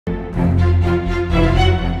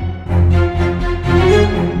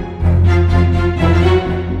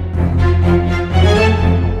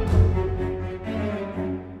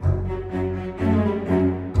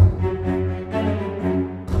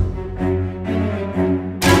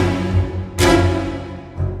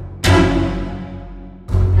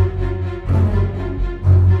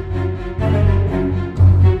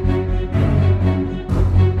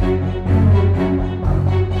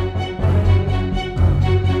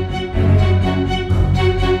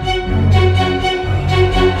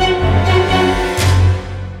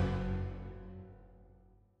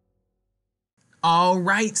All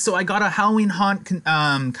right, so I got a Halloween haunt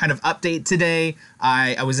kind of update today.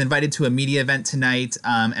 I was invited to a media event tonight,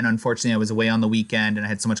 and unfortunately I was away on the weekend and I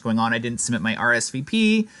had so much going on I didn't submit my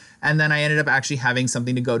RSVP, and then I ended up actually having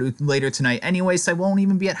something to go to later tonight anyway, so I won't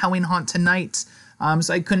even be at Halloween haunt tonight.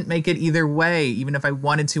 So I couldn't make it either way, even if I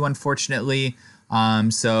wanted to, unfortunately. I'm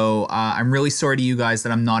really sorry to you guys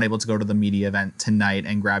that I'm not able to go to the media event tonight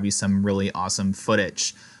and grab you some really awesome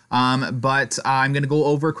footage. But I'm going to go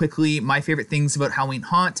over quickly my favorite things about Halloween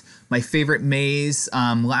Haunt, my favorite maze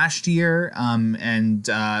last year, and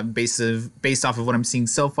based off of what I'm seeing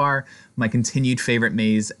so far, my continued favorite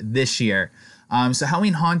maze this year. So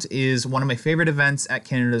Halloween Haunt is one of my favorite events at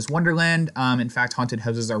Canada's Wonderland. In fact, haunted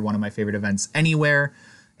houses are one of my favorite events anywhere.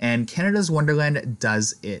 And Canada's Wonderland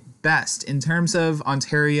does it best. In terms of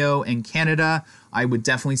Ontario and Canada, I would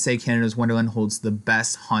definitely say Canada's Wonderland holds the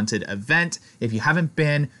best haunted event. If you haven't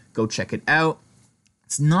been, go check it out.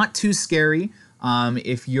 It's not too scary.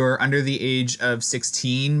 If you're under the age of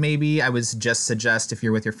 16, maybe, I would just suggest if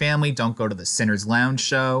you're with your family, don't go to the Sinner's Lounge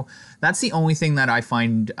show. That's the only thing that I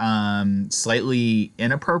find slightly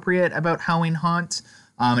inappropriate about Halloween Haunt.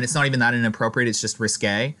 And it's not even that inappropriate, it's just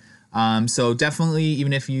risque. So definitely,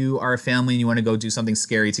 even if you are a family and you want to go do something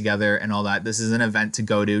scary together and all that, this is an event to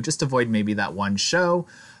go to. Just avoid maybe that one show.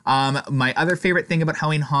 My other favorite thing about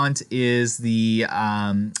Halloween Haunt is the,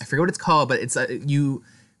 I forget what it's called, but it's you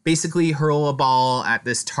basically hurl a ball at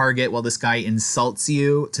this target while this guy insults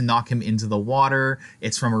you to knock him into the water.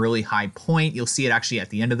 It's from a really high point. You'll see it actually at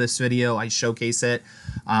the end of this video. I showcase it.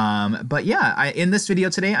 But yeah, in this video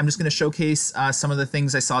today, I'm just going to showcase some of the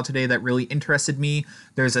things I saw today that really interested me.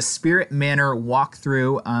 There's a Spirit Manor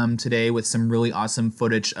walkthrough today with some really awesome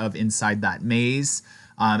footage of inside that maze.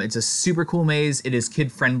 It's a super cool maze. It is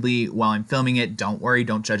kid-friendly while I'm filming it. Don't worry,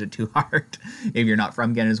 don't judge it too hard. If you're not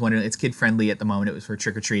from Canada's Wonderland, it's kid-friendly at the moment. It was for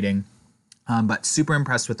trick-or-treating. But super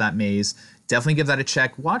impressed with that maze. Definitely give that a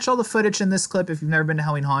check. Watch all the footage in this clip if you've never been to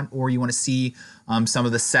Halloween Haunt or you want to see some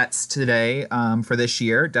of the sets today for this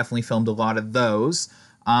year. Definitely filmed a lot of those.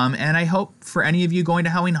 And I hope for any of you going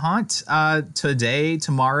to Halloween Haunt today,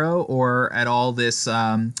 tomorrow, or at all this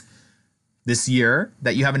year,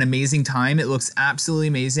 that you have an amazing time. It looks absolutely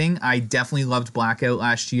amazing. I definitely loved Blackout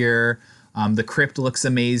last year. The crypt looks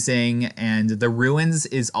amazing, and the ruins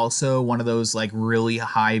is also one of those like really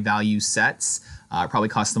high value sets. Probably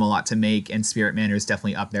cost them a lot to make, and Spirit Manor is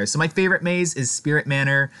definitely up there. So my favorite maze is Spirit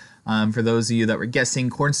Manor. For those of you that were guessing,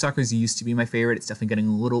 Cornstalkers used to be my favorite. It's definitely getting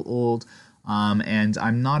a little old. And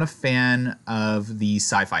I'm not a fan of the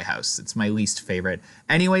sci-fi house. It's my least favorite.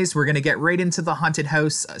 Anyways, we're going to get right into the haunted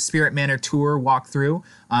house Spirit Manor tour walkthrough.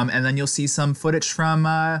 And then you'll see some footage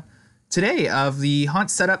from today of the haunt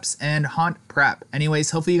setups and haunt prep.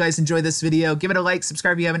 Anyways, hopefully you guys enjoy this video. Give it a like,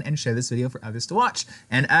 subscribe if you haven't, and share this video for others to watch.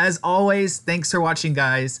 And as always, thanks for watching,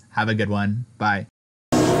 guys. Have a good one. Bye.